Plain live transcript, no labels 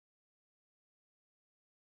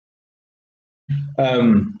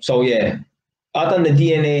So yeah, I done the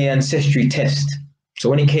DNA ancestry test. So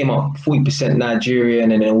when it came up, 40%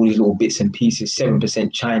 Nigerian, and then all these little bits and pieces,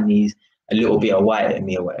 7% Chinese, a little bit of white in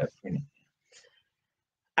me or whatever. Innit?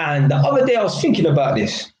 And the other day I was thinking about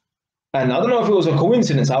this, and I don't know if it was a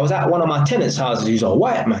coincidence. I was at one of my tenants' houses. He's a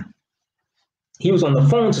white man. He was on the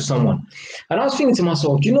phone to someone, and I was thinking to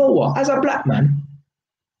myself, you know what? As a black man,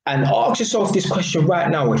 and ask yourself this question right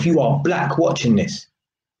now: if you are black watching this,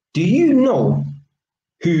 do you know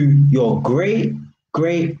who your great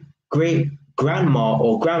grandma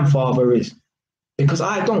or grandfather is? Because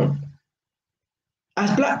I don't.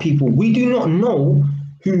 As black people, we do not know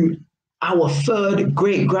who our third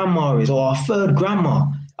great grandma is, or our third grandma,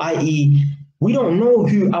 i.e., we don't know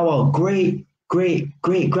who our great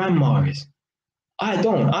grandma is. I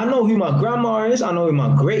don't. I know who my grandma is, I know who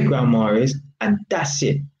my great grandma is, and that's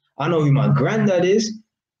it. I know who my granddad is.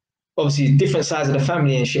 Obviously, different sides of the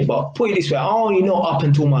family and shit, but put it this way, I only know up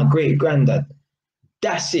until my great granddad.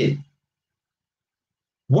 That's it.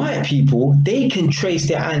 White people, they can trace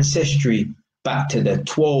their ancestry back to the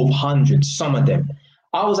 1200s, some of them.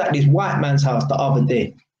 I was at this white man's house the other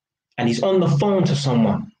day, and he's on the phone to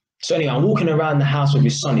someone. So anyway, I'm walking around the house with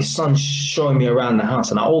his son's showing me around the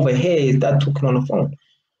house, and I overhear his dad talking on the phone.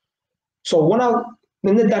 So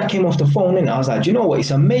when the dad came off the phone, I was like, do you know what?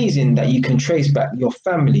 It's amazing that you can trace back your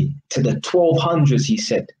family to the 1200s, he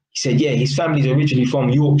said. He said, yeah, his family's originally from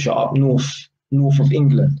Yorkshire, up north of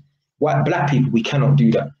England. White black people, we cannot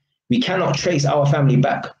do that. We cannot trace our family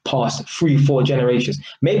back past 3-4 generations.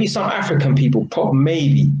 Maybe some African people,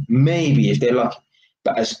 maybe if they're lucky.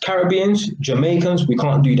 But as Caribbeans, Jamaicans, we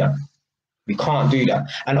can't do that. We can't do that.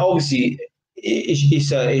 And obviously,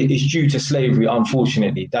 it's due to slavery,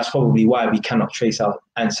 unfortunately. That's probably why we cannot trace our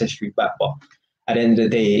ancestry back. But at the end of the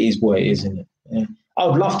day, it is what it is, isn't it? Yeah. I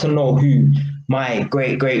would love to know who my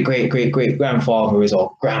great grandfather is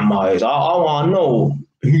or grandma is. I want to know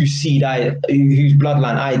whose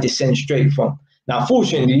bloodline I descend straight from. Now,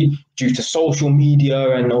 fortunately, due to social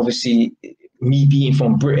media and obviously me being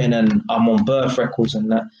from Britain and I'm on birth records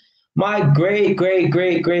and that, my great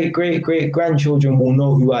grandchildren will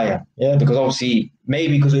know who I am. Yeah, because obviously,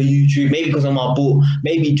 maybe because of YouTube, maybe because of my book,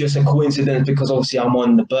 maybe just a coincidence because obviously I'm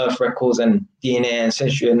on the birth records and DNA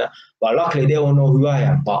ancestry and that. But luckily, they will know who I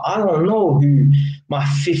am. But I don't know who my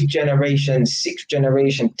 5th generation, 6th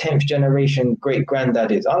generation, 10th generation great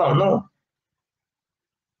granddad is. I don't know.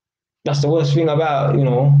 That's the worst thing about,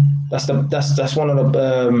 that's one of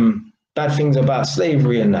the bad things about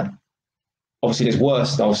slavery and that. Obviously, there's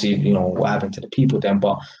worse, obviously, what happened to the people then,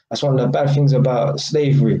 but that's one of the bad things about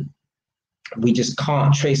slavery. We just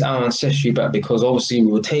can't trace our ancestry back because obviously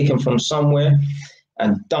we were taken from somewhere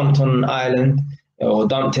and dumped on an island or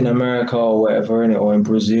dumped in America or whatever, innit, or in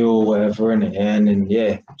Brazil or whatever, innit, and then,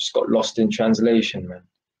 just got lost in translation, man.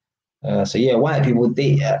 So, white people,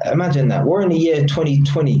 imagine that. We're in the year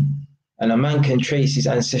 2020 and a man can trace his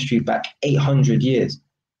ancestry back 800 years.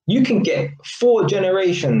 You can get 4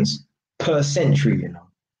 generations per century,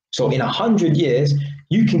 So in 100 years,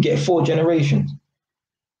 you can get 4 generations.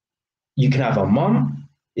 You can have a mum,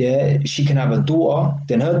 she can have a daughter,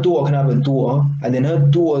 then her daughter can have a daughter, and then her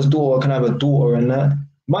daughter's daughter can have a daughter and that.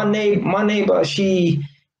 My neighbor, she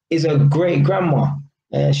is a great grandma.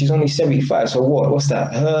 She's only 75, so what's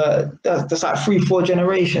that? That's like 3-4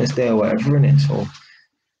 generations there, whatever, innit? So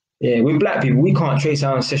with black people, we can't trace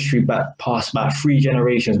our ancestry back past about 3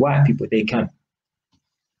 generations. White people, they can.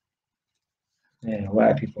 Yeah,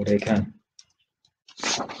 white people, they can.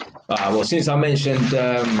 Well, since I mentioned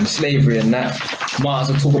slavery and that, might as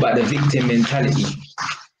well talk about the victim mentality.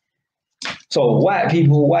 So white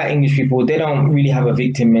English people, they don't really have a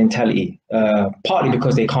victim mentality, partly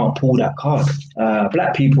because they can't pull that card.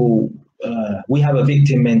 Black people, we have a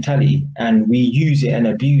victim mentality and we use it and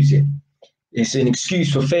abuse it. It's an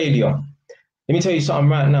excuse for failure. Let me tell you something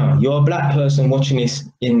right now. You're a black person watching this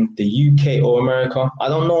in the UK or America. I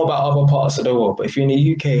don't know about other parts of the world, but if you're in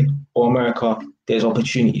the UK or America, there's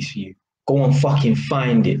opportunities for you. Go and fucking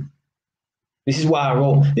find it. This is why I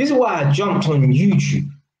wrote. This is why I jumped on YouTube,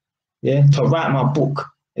 to write my book.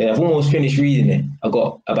 I've almost finished reading it. I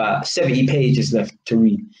got about 70 pages left to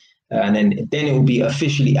read, and then it will be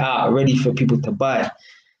officially out, ready for people to buy.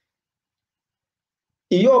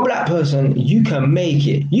 If you're a black person, you can make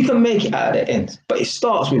it. You can make it out of the ends, but it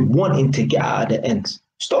starts with wanting to get out of the ends.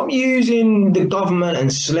 Stop using the government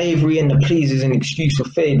and slavery and the police as an excuse for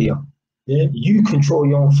failure. Yeah, you control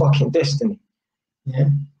your own fucking destiny. Yeah,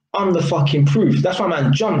 I'm the fucking proof. That's why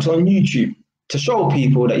man jumped on YouTube to show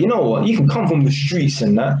people that, you know what, you can come from the streets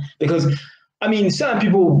and that, because I mean, certain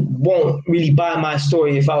people won't really buy my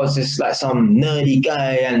story if I was just like some nerdy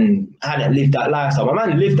guy and hadn't lived that lifestyle. My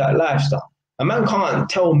man lived that lifestyle. A man can't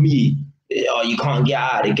tell me, oh, you can't get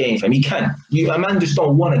out of the game, fam. He can. A man just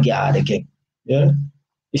don't want to get out of the game. Yeah,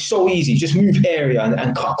 it's so easy. Just move area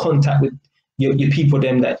and cut contact with your people,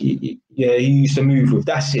 them that you used to move with.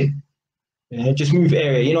 That's it. Yeah, just move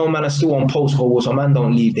area. You know, man, are still on postcode, so man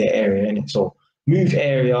don't leave their area, innit? So move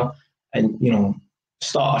area and, you know,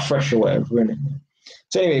 start afresh or whatever, innit?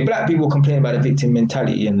 So anyway, black people complain about the victim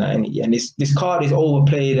mentality and that, and this card is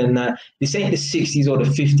overplayed, and that this ain't the 60s or the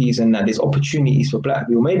 50s, and that there's opportunities for black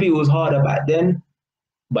people. Maybe it was harder back then,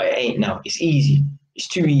 but it ain't now. It's easy. It's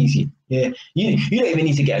too easy. Yeah, you don't even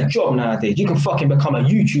need to get a job nowadays. You can fucking become a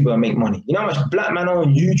YouTuber and make money. You know how much black man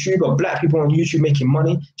on YouTube or black people on YouTube making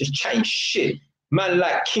money? Just chatting shit. Man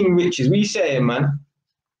like King Riches. What you saying, man?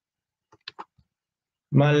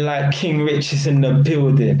 Man like King Riches in the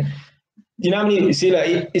building. You know how many, it's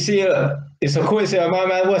a coincidence. My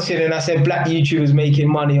man watching and I said black YouTubers making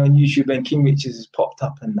money on YouTube and King Riches has popped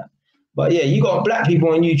up and that. But yeah, you got black people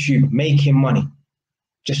on YouTube making money.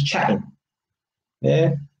 Just chatting.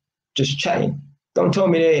 Yeah, just chatting. Don't tell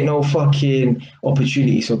me there ain't no fucking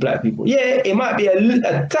opportunities for black people. Yeah, it might be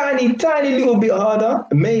a tiny, tiny little bit harder.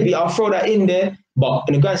 Maybe I'll throw that in there. But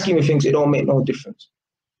in the grand scheme of things, it don't make no difference.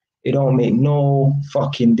 It don't make no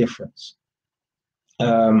fucking difference.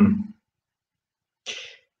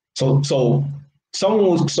 So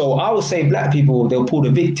I would say black people, they'll pull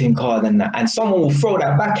the victim card and that, and someone will throw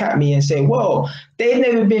that back at me and say, well, they've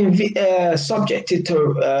never been subjected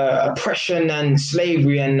to oppression and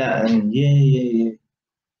slavery and that, and yeah.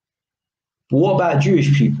 But what about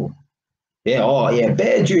Jewish people? Yeah, oh yeah,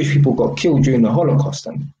 better Jewish people got killed during the Holocaust.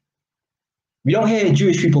 And we don't hear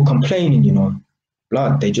Jewish people complaining, you know.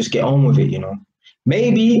 Blood, they just get on with it, you know.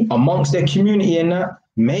 Maybe amongst their community and that,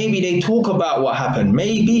 maybe they talk about what happened,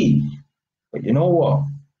 maybe. But you know what?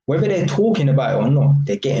 Whether they're talking about it or not,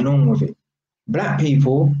 they're getting on with it. Black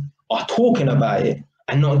people are talking about it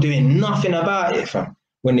and not doing nothing about it, fam.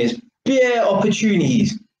 When there's bare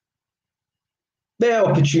opportunities. Bare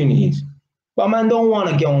opportunities. But man don't want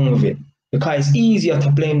to get on with it because it's easier to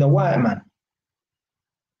blame the white man.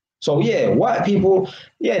 So yeah, white people,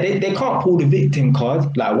 yeah, they can't pull the victim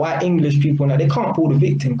card, like white English people, like, they can't pull the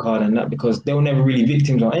victim card and that because they were never really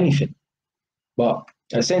victims or anything. But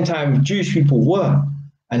at the same time, Jewish people were,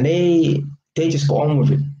 and they just got on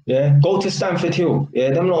with it. Yeah, go to Stamford Hill.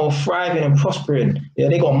 Yeah, them lot are thriving and prospering. Yeah,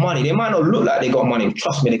 they got money. They might not look like they got money.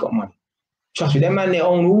 Trust me, they got money. Trust me, them man, they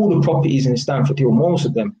own all the properties in Stamford Hill, most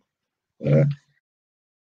of them. Yeah.